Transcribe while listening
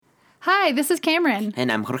Hi, this is Cameron.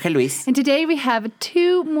 And I'm Jorge Luis. And today we have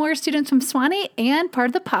 2 more students from Sewanee and part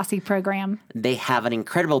of the Posse program. They have an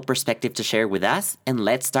incredible perspective to share with us, and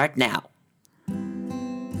let's start now.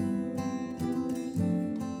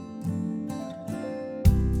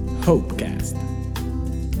 Hopecast.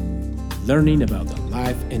 Learning about the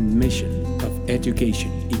life and mission of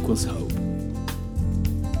education equals hope.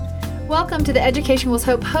 Welcome to the Education Equals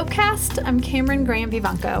Hope Hopecast. I'm Cameron Graham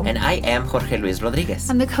Vivanco. And I am Jorge Luis Rodriguez.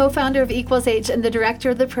 I'm the co-founder of Equals H and the director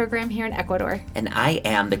of the program here in Ecuador. And I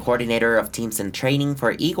am the coordinator of teams and training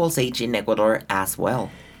for Equals H in Ecuador as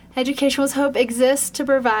well. Education Equals Hope exists to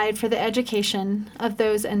provide for the education of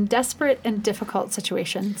those in desperate and difficult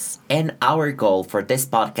situations. And our goal for this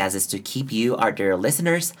podcast is to keep you, our dear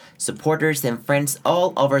listeners, supporters, and friends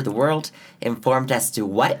all over the world informed as to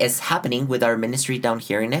what is happening with our ministry down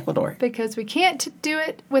here in Ecuador. Because we can't do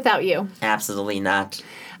it without you. Absolutely not.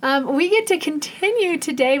 We get to continue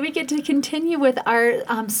today. We get to continue with our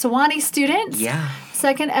Sewanee students. Yeah.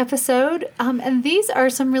 Second episode. And these are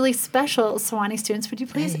some really special Sewanee students. Would you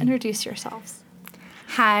please introduce yourselves?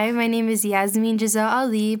 Hi, my name is Yazmine Giselle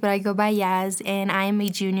Ali, but I go by Yaz, and I am a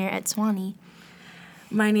junior at Sewanee.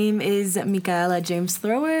 My name is Michaela James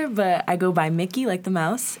Thrower, but I go by Mickey, like the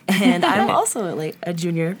mouse, and I'm also a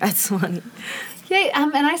junior at Sewanee. Yay,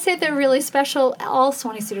 and I say they're really special. All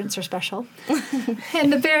Sewanee students are special. In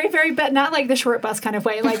the very, very, but not like the short bus kind of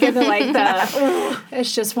way, like in the,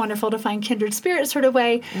 it's just wonderful to find kindred spirit sort of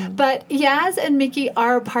way. But Yaz and Mickey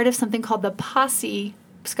are part of something called the Posse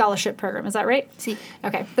Scholarship Program. Is that right? Si.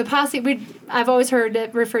 Okay. The Posse, I've always heard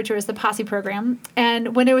it referred to as the Posse Program.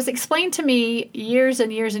 And when it was explained to me years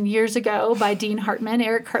and years and years ago by Dean Hartman,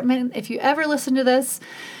 Eric Hartman, if you ever listen to this,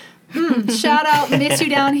 shout out, miss you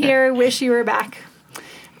down here, wish you were back.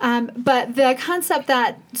 But the concept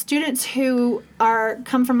that students who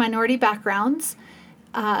come from minority backgrounds,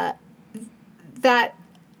 that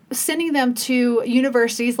sending them to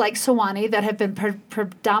universities like Sewanee that have been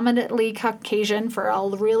predominantly Caucasian for a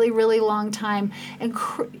really, really long time, and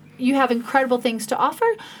you have incredible things to offer.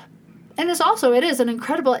 And it is an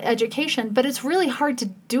incredible education, but it's really hard to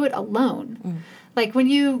do it alone. Like when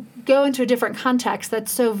you go into a different context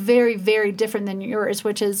that's so very, very different than yours,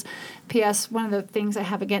 which is, P.S., one of the things I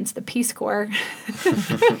have against the Peace Corps,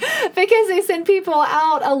 because they send people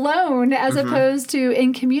out alone as opposed to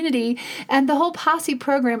in community. And the whole Posse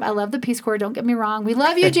program, I love the Peace Corps, don't get me wrong. We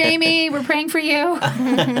love you, Jamie. We're praying for you.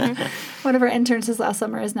 One of our interns this last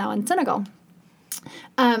summer is now in Senegal.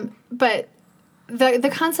 But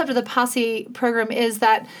the concept of the Posse program is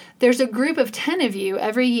that there's a group of 10 of you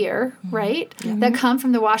every year, right, that come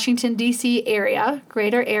from the Washington, D.C. area,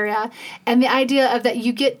 greater area, and the idea of that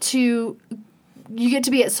you get to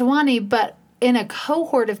be at Sewanee, but in a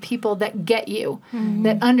cohort of people that get you,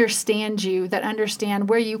 that understand you, that understand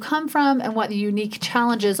where you come from and what the unique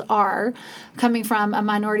challenges are coming from a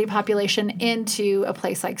minority population into a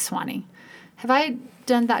place like Sewanee. Have I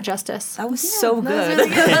done that justice? That was so good. That was really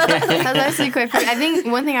good. That was actually quite funny. I think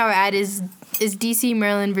one thing I would add is D.C.,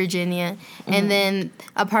 Maryland, Virginia. And then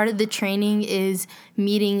a part of the training is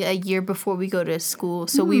meeting a year before we go to school.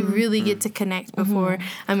 So we really get to connect before.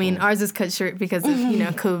 I mean, ours is cut short because of,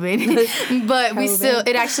 COVID. But we still,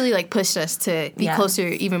 it actually pushed us to be closer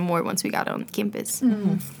even more once we got on campus.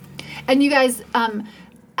 And you guys,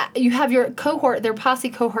 you have your cohort, their Posse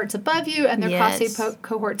cohorts above you and their Posse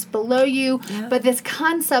cohorts below you. Yeah. But this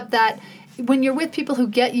concept that when you're with people who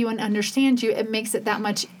get you and understand you, it makes it that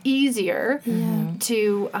much easier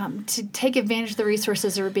to take advantage of the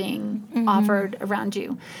resources that are being offered around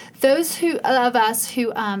you. Those of us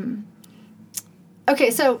who okay,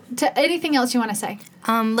 so anything else you want to say?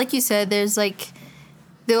 Like you said,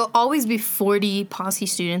 there'll always be 40 Posse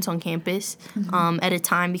students on campus at a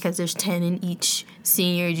time because there's 10 in each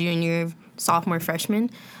senior, junior, sophomore, freshman.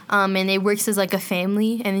 And it works as a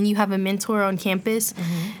family. And then you have a mentor on campus.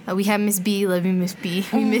 We have Miss B. Love you, Miss B.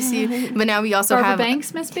 We miss you. But now we also Barbara have...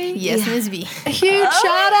 Banks, Miss B? Yes, Miss B. A huge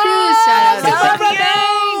shout out! Barbara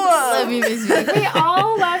Banks! Love you, Miss B. We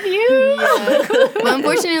all love you! Yeah. Well,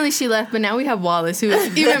 unfortunately, she left, but now we have Wallace, who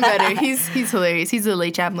is even better. He's hilarious. He's a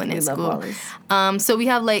late chaplain in school. So we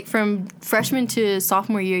have, from freshman to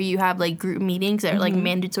sophomore year, you have, group meetings that are,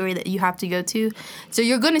 mandatory that you have to go to. So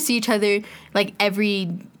you're going to see each other,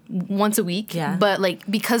 once a week. Yeah. But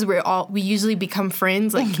because we usually become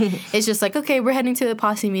friends, it's just okay, we're heading to the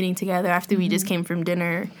Posse meeting together after we just came from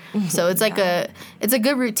dinner. So it's it's a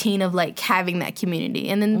good routine of having that community.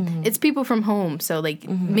 And then it's people from home. So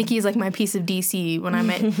Mickey is my piece of DC when I'm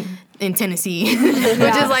in Tennessee, which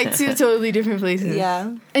is 2 totally different places.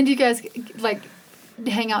 Yeah. And do you guys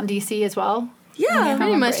hang out in DC as well? Yeah,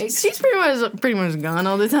 pretty much. breaks. She's pretty much gone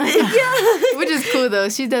all the time. Yeah. Which is cool though.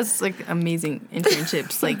 She does like amazing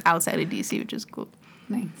internships like outside of DC, which is cool.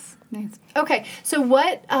 Nice. Okay, so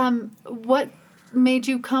what made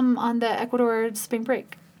you come on the Ecuador spring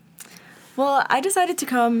break? Well, I decided to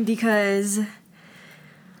come because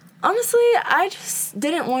honestly, I just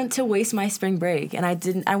didn't want to waste my spring break, and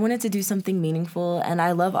I wanted to do something meaningful, and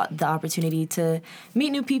I love the opportunity to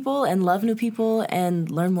meet new people and love new people and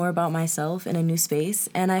learn more about myself in a new space,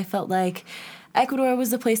 and I felt like Ecuador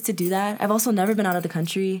was the place to do that. I've also never been out of the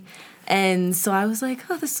country, and so I was like,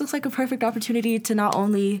 oh, this looks like a perfect opportunity to not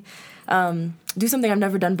only do something I've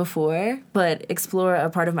never done before, but explore a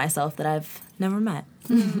part of myself that I've never met.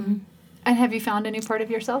 Mm-hmm. And have you found a new part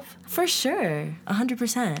of yourself? For sure,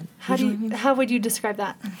 100%. How would you describe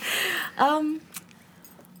that?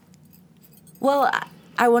 Well,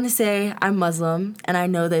 I want to say I'm Muslim, and I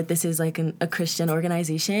know that this is like a Christian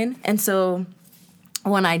organization, and so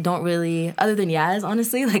when I don't really, other than Yaz,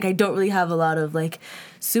 honestly, like I don't really have a lot of like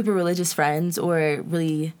super religious friends or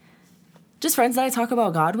really just friends that I talk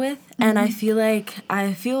about God with. Mm-hmm. And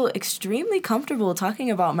I feel extremely comfortable talking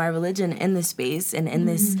about my religion in this space and in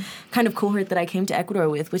this kind of cohort that I came to Ecuador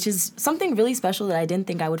with, which is something really special that I didn't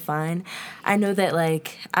think I would find. I know that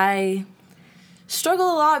like I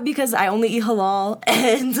struggle a lot because I only eat halal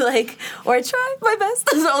and like, or I try my best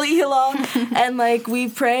to only eat halal, and like we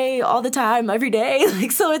pray all the time, every day.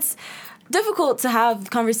 Like, so it's difficult to have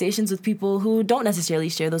conversations with people who don't necessarily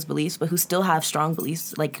share those beliefs, but who still have strong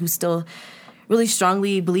beliefs, like who still really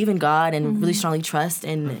strongly believe in God and really strongly trust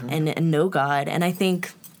and know God. And I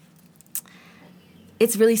think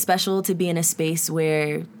it's really special to be in a space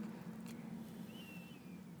where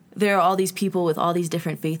there are all these people with all these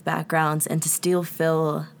different faith backgrounds and to still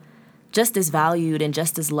feel just as valued and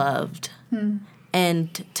just as loved.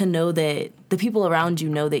 And to know that the people around you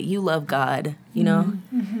know that you love God, you know?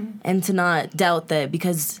 And to not doubt that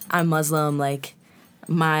because I'm Muslim, like,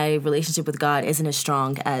 my relationship with God isn't as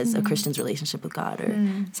strong as a Christian's relationship with God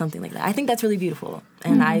or something like that. I think that's really beautiful.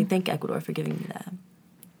 And I thank Ecuador for giving me that.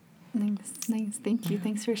 Nice. Thank you.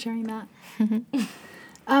 Thanks for sharing that.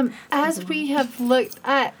 As we have looked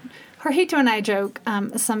at, Jorgito and I joke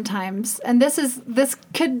sometimes, and this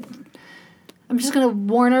could, I'm just going to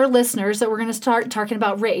warn our listeners that we're going to start talking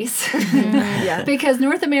about race. Because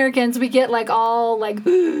North Americans, we get like all like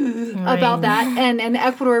about that. And in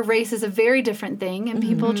Ecuador, race is a very different thing. And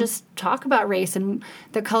people just talk about race. And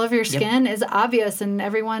the color of your skin is obvious. And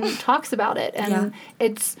everyone talks about it. And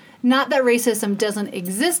it's not that racism doesn't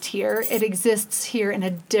exist here. It exists here in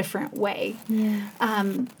a different way.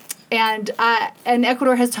 And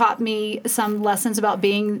Ecuador has taught me some lessons about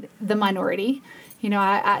being the minority. You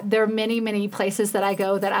know, there are many, many places that I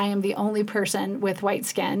go that I am the only person with white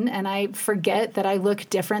skin, and I forget that I look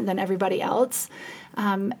different than everybody else.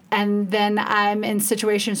 And then I'm in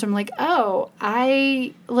situations where I'm like, oh,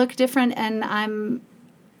 I look different, and I'm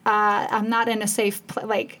not in a safe place.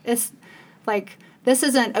 Like, it's like, this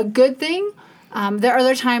isn't a good thing. There are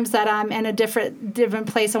other times that I'm in a different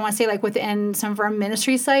place. I want to say, like, within some of our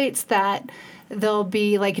ministry sites that there'll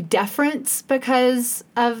be like deference because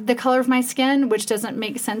of the color of my skin, which doesn't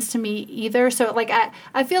make sense to me either. So like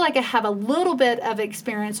I feel like I have a little bit of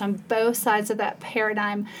experience on both sides of that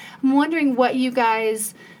paradigm. I'm wondering what you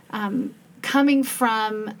guys, coming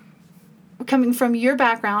from your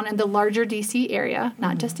background in the larger D.C. area,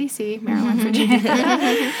 not just D.C., Maryland, Virginia,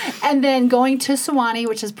 and then going to Sewanee,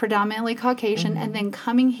 which is predominantly Caucasian, and then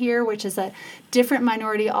coming here, which is a different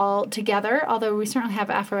minority altogether, although we certainly have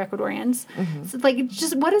Afro-Ecuadorians. So, like,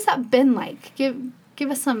 just what has that been like? Give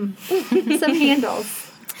us some handles.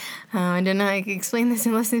 I don't know how I can explain this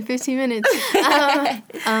in less than 15 minutes.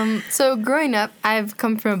 So growing up, I've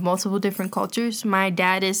come from multiple different cultures. My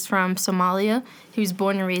dad is from Somalia. He was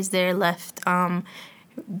born and raised there, left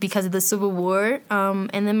because of the Civil War. And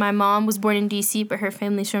then my mom was born in D.C., but her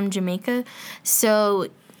family's from Jamaica. So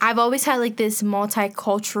I've always had, like, this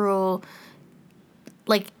multicultural,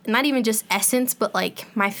 like, not even just essence, but,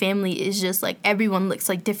 like, my family is just, like, everyone looks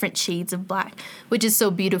like different shades of black, which is so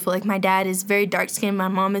beautiful. Like, my dad is very dark-skinned. My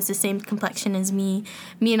mom is the same complexion as me.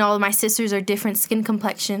 Me and all of my sisters are different skin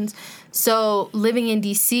complexions. So living in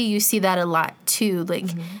D.C., you see that a lot, too. Like,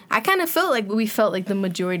 I kind of felt like we felt like the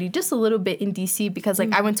majority just a little bit in D.C. because,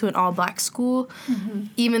 like, I went to an all-black school,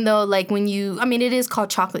 even though, like, it is called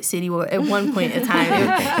Chocolate City. Well, at one point in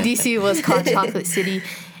time, D.C. was called Chocolate City.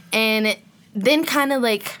 And then kind of,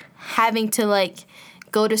 like, having to, like,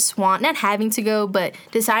 go to Sewanee, not having to go, but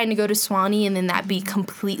deciding to go to Sewanee and then that be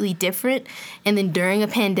completely different. And then during a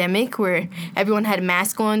pandemic where everyone had a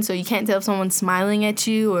mask on, so you can't tell if someone's smiling at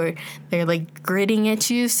you or they're like gritting at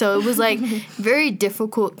you. So it was like very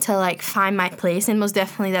difficult to like find my place. And most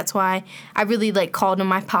definitely that's why I really like called on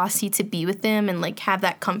my posse to be with them and like have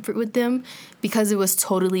that comfort with them, because it was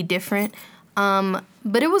totally different.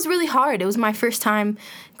 But it was really hard. It was my first time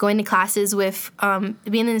going to classes with,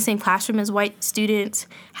 being in the same classroom as white students,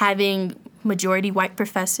 having majority white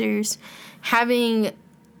professors, having,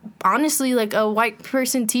 honestly, like a white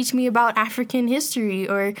person teach me about African history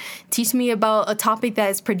or teach me about a topic that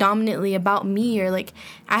is predominantly about me. Or like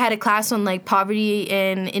I had a class on like poverty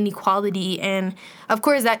and inequality, and of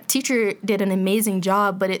course that teacher did an amazing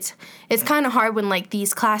job, but it's kind of hard when like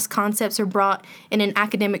these class concepts are brought in an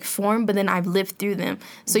academic form, but then I've lived through them.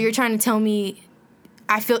 So you're trying to tell me,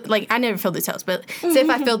 I feel like I never failed the test, but say if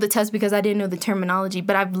I failed the test because I didn't know the terminology,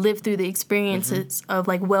 but I've lived through the experiences of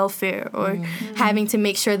like welfare or having to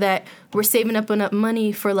make sure that we're saving up enough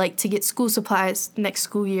money for like to get school supplies next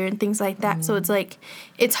school year and things like that. So it's like,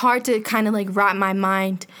 it's hard to kind of like wrap my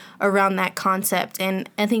mind around that concept. And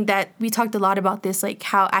I think that we talked a lot about this, like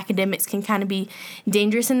how academics can kind of be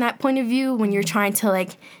dangerous in that point of view when you're trying to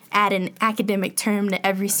like add an academic term to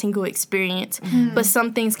every single experience. But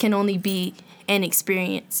some things can only be an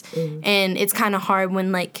experience. And it's kind of hard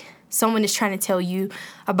when like someone is trying to tell you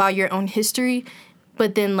about your own history,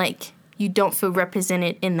 but then like you don't feel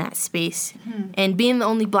represented in that space. And being the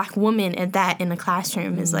only black woman at that in a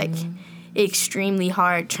classroom is like extremely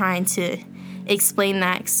hard trying to explain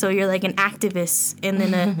that. So you're like an activist and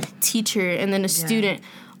then a teacher and then a student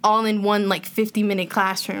all in one like 50-minute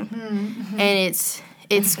classroom. And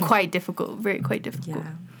it's quite difficult, quite difficult.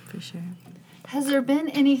 Yeah, for sure. Has there been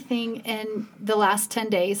anything in the last 10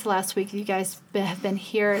 days, last week, you guys have been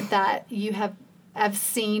here that you have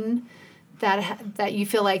seen that you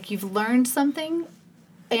feel like you've learned something?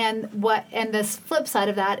 And this flip side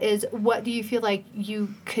of that is, what do you feel like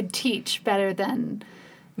you could teach better than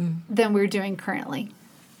we're doing currently?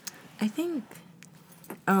 I think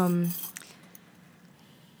I'm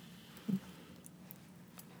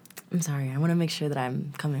sorry, I want to make sure that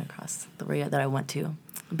I'm coming across the way that I want to.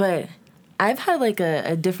 But I've had like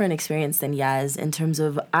a different experience than Yaz in terms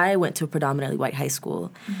of I went to a predominantly white high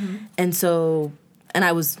school. And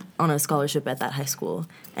I was on a scholarship at that high school.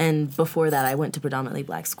 And before that, I went to predominantly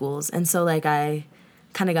black schools. And so like I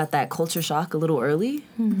kind of got that culture shock a little early.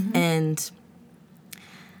 And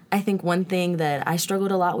I think one thing that I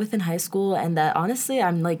struggled a lot with in high school, and that honestly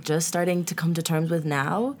I'm like just starting to come to terms with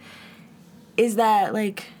now, is that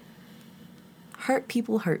like hurt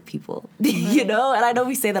people, you know? And I know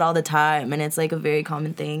we say that all the time, and it's like a very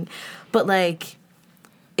common thing. But like,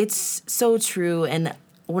 it's so true. And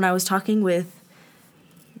when I was talking with,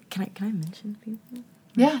 can I mention people?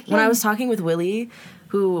 Yeah. When I was talking with Willie,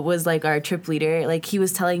 who was like our trip leader, like he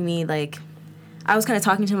was telling me like, I was kind of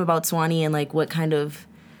talking to him about Sewanee and like what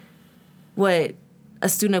a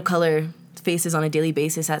student of color faces on a daily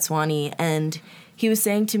basis at Sewanee. And he was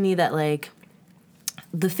saying to me that like,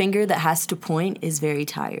 the finger that has to point is very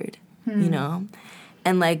tired, you know?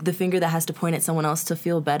 And, like, the finger that has to point at someone else to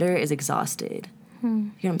feel better is exhausted. You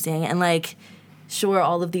know what I'm saying? And, like, sure,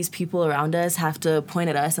 all of these people around us have to point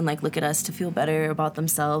at us and, like, look at us to feel better about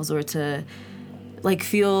themselves or to, like,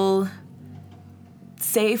 feel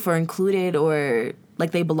safe or included or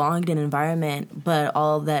like they belonged in an environment, but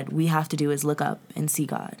all that we have to do is look up and see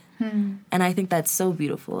God. And I think that's so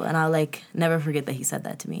beautiful. And I'll, like, never forget that he said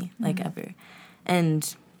that to me, like, ever.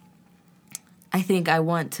 And I think I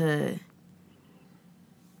want to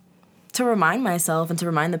remind myself and to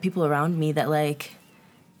remind the people around me that, like,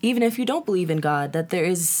 even if you don't believe in God, that there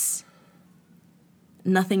is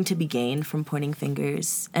nothing to be gained from pointing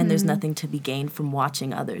fingers, and there's nothing to be gained from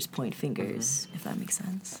watching others point fingers, if that makes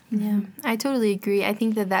sense. Yeah, I totally agree. I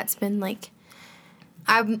think that that's been, like,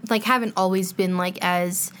 I like haven't always been, like,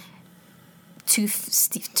 as 2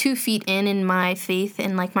 feet in my faith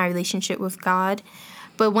and like my relationship with God.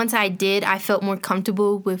 But once I did, I felt more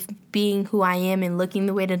comfortable with being who I am and looking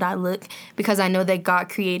the way that I look, because I know that God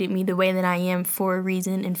created me the way that I am for a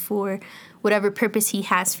reason and for whatever purpose he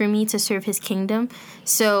has for me to serve his kingdom.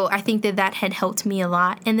 So I think that that had helped me a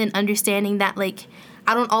lot. And then understanding that, like,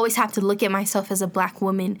 I don't always have to look at myself as a black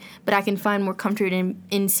woman, but I can find more comfort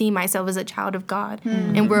in seeing myself as a child of God.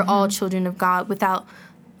 And we're all children of God without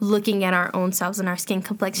looking at our own selves and our skin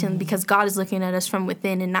complexion, because God is looking at us from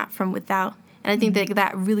within and not from without. And I think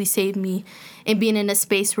that really saved me in being in a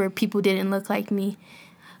space where people didn't look like me.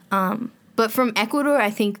 But from Ecuador, I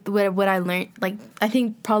think what I learned, like, I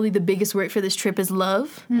think probably the biggest word for this trip is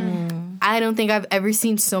love. I don't think I've ever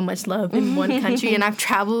seen so much love in one country. And I've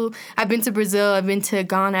traveled. I've been to Brazil. I've been to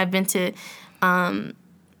Ghana. I've been to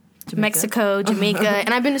Mexico, Jamaica.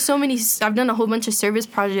 And I've been to so many. I've done a whole bunch of service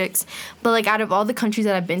projects. But, like, out of all the countries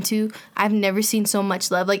that I've been to, I've never seen so much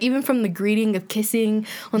love. Like, even from the greeting of kissing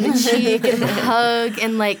on the cheek and the hug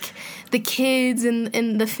and, like, the kids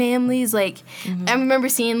and the families, like, I remember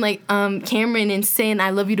seeing, like, Cameron and saying I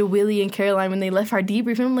love you to Willie and Caroline when they left our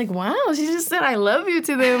debrief, and I'm like, wow, she just said I love you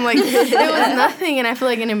to them. Like, it was nothing. And I feel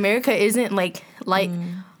like in America isn't, like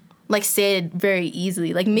said very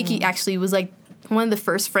easily. Like, Mickey actually was, like, one of the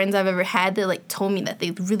first friends I've ever had that, like, told me that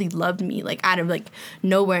they really loved me, like, out of, like,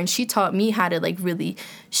 nowhere. And she taught me how to, like, really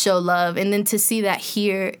show love. And then to see that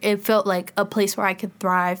here, it felt like a place where I could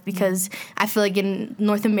thrive, because I feel like in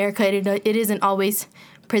North America, it isn't always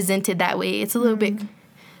presented that way. It's a little bit...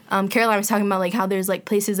 Caroline was talking about, like, how there's, like,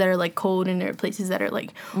 places that are, like, cold, and there are places that are,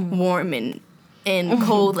 like, warm and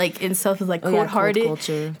cold, like, and stuff is, like, cold-hearted.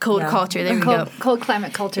 Cold culture. There we go. Cold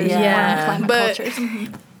climate cultures. Yeah. Warm climate But cultures.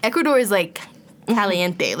 Ecuador is, like...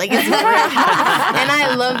 caliente, like, it's real hot. And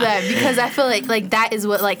I love that, because I feel like that is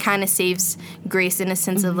what, like, kind of saves grace in a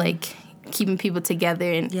sense of, like, keeping people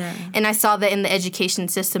together. And I saw that in the education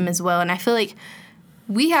system as well. And I feel like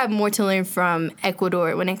we have more to learn from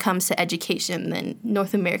Ecuador when it comes to education than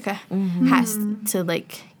North America has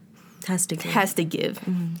to give.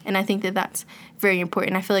 And I think that that's very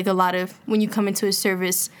important. I feel like a lot of, when you come into a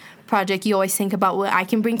service project, you always think about what I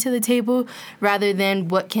can bring to the table rather than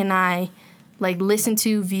what can I, like, listen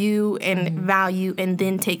to, view, and value, and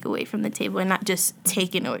then take away from the table, and not just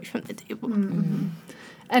taking away from the table.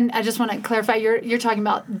 And I just want to clarify, you're talking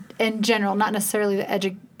about in general, not necessarily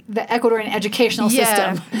the Ecuadorian educational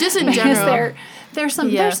system. Just in general. There's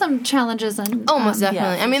some challenges and most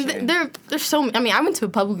definitely. I mean, there's so. I mean, I went to a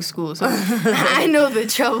public school, so I know the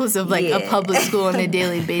troubles of, like, a public school on a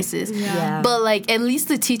daily basis. But, like, at least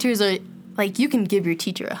the teachers are. Like, you can give your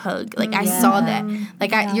teacher a hug. Like, I saw that.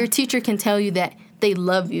 Like, your teacher can tell you that they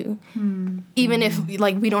love you, even if,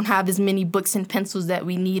 like, we don't have as many books and pencils that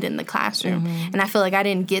we need in the classroom. And I feel like I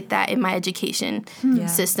didn't get that in my education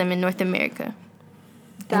system in North America.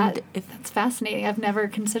 That's fascinating. I've never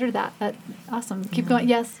considered that. That's awesome. Keep going.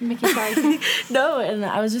 Yes, Mickey, sorry. No, and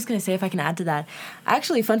I was just going to say, if I can add to that.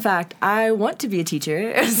 Actually, fun fact, I want to be a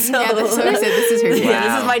teacher. So that's what I said. This is her jam. Yeah,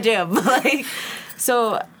 this is my jam. Like,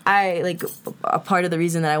 so a part of the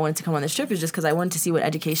reason that I wanted to come on this trip is just because I wanted to see what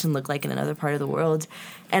education looked like in another part of the world.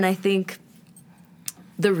 And I think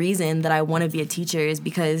the reason that I want to be a teacher is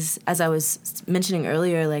because, as I was mentioning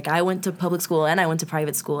earlier, like, I went to public school and I went to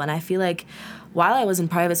private school. And I feel like while I was in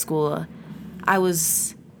private school, while I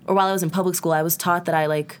was in public school, I was taught that I,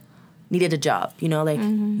 like, needed a job. You know, like,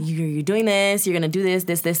 you're doing this, you're going to do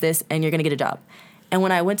this, and you're going to get a job. And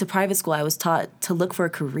when I went to private school, I was taught to look for a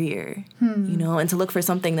career, you know, and to look for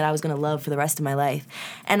something that I was going to love for the rest of my life.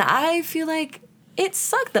 And I feel like it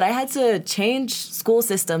sucked that I had to change school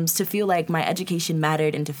systems to feel like my education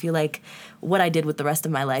mattered and to feel like what I did with the rest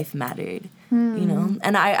of my life mattered, you know.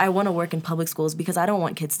 And I want to work in public schools because I don't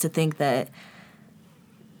want kids to think that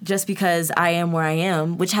just because I am where I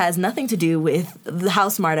am, which has nothing to do with how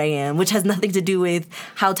smart I am, which has nothing to do with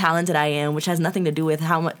how talented I am, which has nothing to do with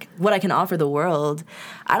what I can offer the world.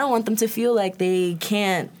 I don't want them to feel like they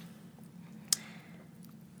can't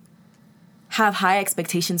have high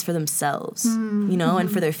expectations for themselves, you know,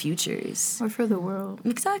 and for their futures. Or for the world.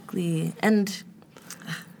 Exactly. And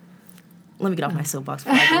let me get off my soapbox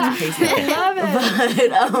before I go crazy.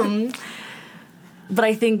 I love it. But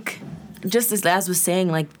I think, just as Laz was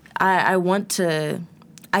saying, like, I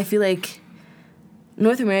feel like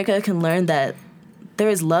North America can learn that there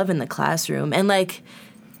is love in the classroom. And, like,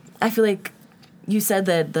 I feel like you said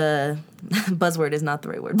that the buzzword is not the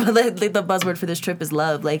right word, but like, the buzzword for this trip is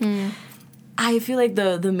love. Like, I feel like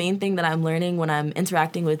the main thing that I'm learning when I'm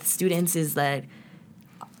interacting with students is that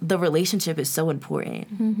the relationship is so important,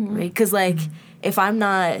 right? Because, like, if I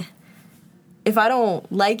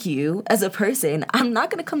don't like you as a person, I'm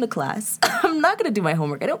not going to come to class. I'm not going to do my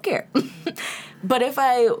homework. I don't care. But if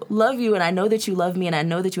I love you and I know that you love me and I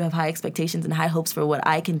know that you have high expectations and high hopes for what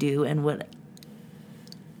I can do and what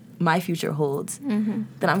my future holds, then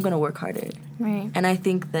I'm going to work harder. Right. And I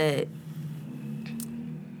think that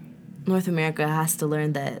North America has to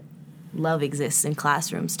learn that love exists in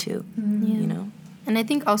classrooms too, you know? And I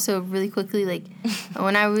think also really quickly, like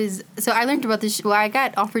when I learned about this. I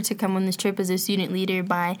got offered to come on this trip as a student leader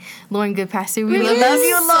by Lauren Goodpasser. We love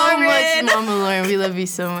you so much, Mama Lauren. We love you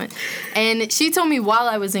so much. And she told me while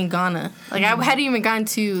I was in Ghana, like I hadn't even gone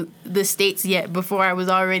to the States yet before I was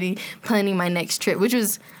already planning my next trip, which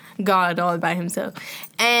was God all by himself.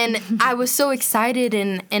 And I was so excited,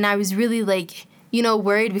 and I was really like,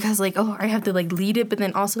 worried because like, oh, I have to like lead it, but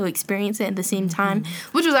then also experience it at the same time,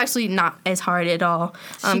 which was actually not as hard at all.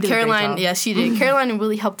 Caroline, yeah, she did. Caroline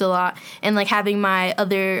really helped a lot, and like having my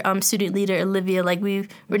other student leader, Olivia, like we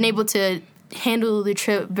were able to handle the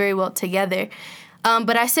trip very well together.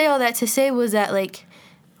 But I say all that to say was that like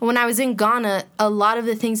when I was in Ghana, a lot of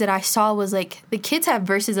the things that I saw was like the kids have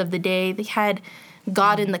verses of the day. They had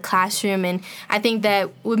God in the classroom, and I think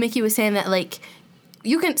that what Mickey was saying that like,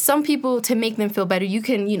 you can, some people, to make them feel better, you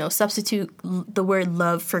can, substitute the word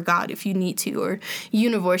love for God if you need to, or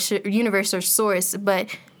universe or source.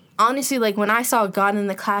 But honestly, like when I saw God in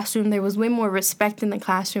the classroom, there was way more respect in the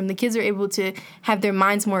classroom. The kids are able to have their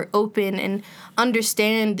minds more open and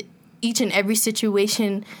understand each and every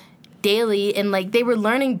situation daily, and like they were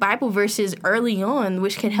learning Bible verses early on,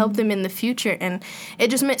 which could help them in the future. And it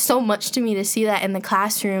just meant so much to me to see that in the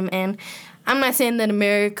classroom. And I'm not saying that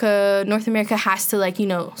North America has to like,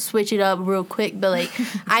 switch it up real quick, but like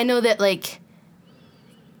I know that like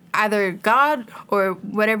either God or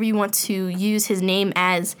whatever you want to use his name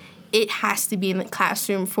as, it has to be in the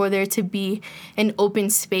classroom for there to be an open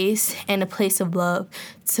space and a place of love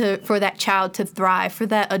for that child to thrive, for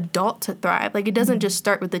that adult to thrive. Like, it doesn't just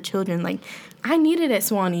start with the children. Like, I need it at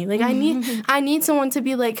Sewanee. Like, I need someone to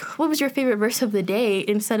be like, what was your favorite verse of the day?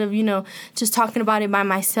 Instead of, just talking about it by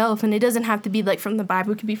myself. And it doesn't have to be, like, from the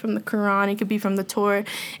Bible. It could be from the Quran. It could be from the Torah.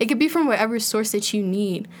 It could be from whatever source that you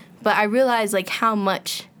need. But I realized, like, how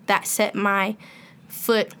much that set my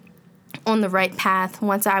foot on the right path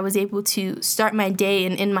once I was able to start my day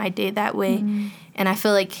and end my day that way. And I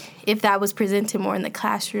feel like if that was presented more in the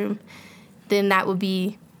classroom, then that would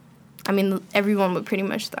be, everyone would pretty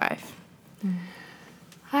much thrive.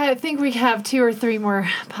 I think we have 2 or 3 more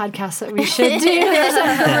podcasts that we should do. There's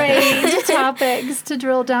some great topics to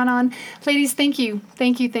drill down on. Ladies, thank you.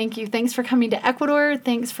 Thank you. Thank you. Thanks for coming to Ecuador.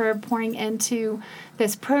 Thanks for pouring into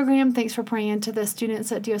this program. Thanks for pouring into the students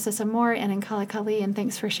at Dios Amor and in Kalakali. And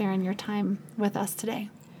thanks for sharing your time with us today.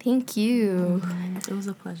 Thank you. It was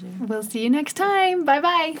a pleasure. We'll see you next time.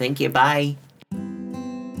 Bye-bye. Thank you. Bye.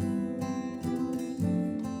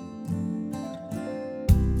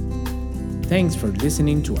 Thanks for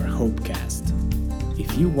listening to our Hopecast.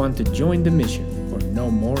 If you want to join the mission or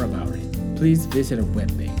know more about it, please visit our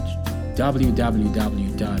webpage,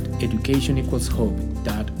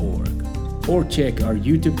 www.educationequalshope.org, or check our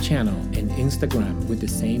YouTube channel and Instagram with the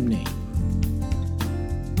same name.